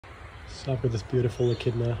So I've got this beautiful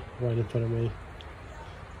echidna right in front of me.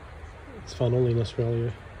 It's found only in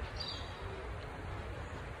Australia.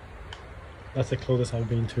 That's the closest I've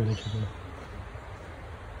been to an echidna.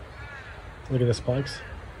 Look at the spikes.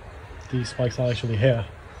 These spikes are actually hair.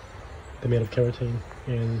 They're made of keratin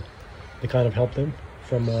and they kind of help them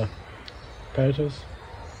from predators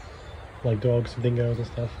like dogs, dingoes and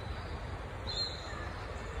stuff.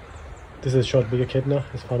 This is short-beak echidna.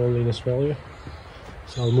 It's found only in Australia.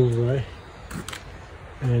 So I'll move away.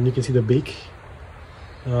 And you can see the beak.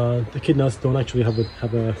 The echidnas don't actually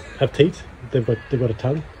have teeth. They've got a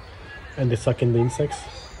tongue, and they suck in the insects.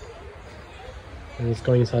 And it's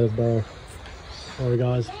going inside its burrow. Alright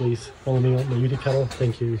guys, please follow me on my YouTube channel.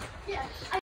 Thank you.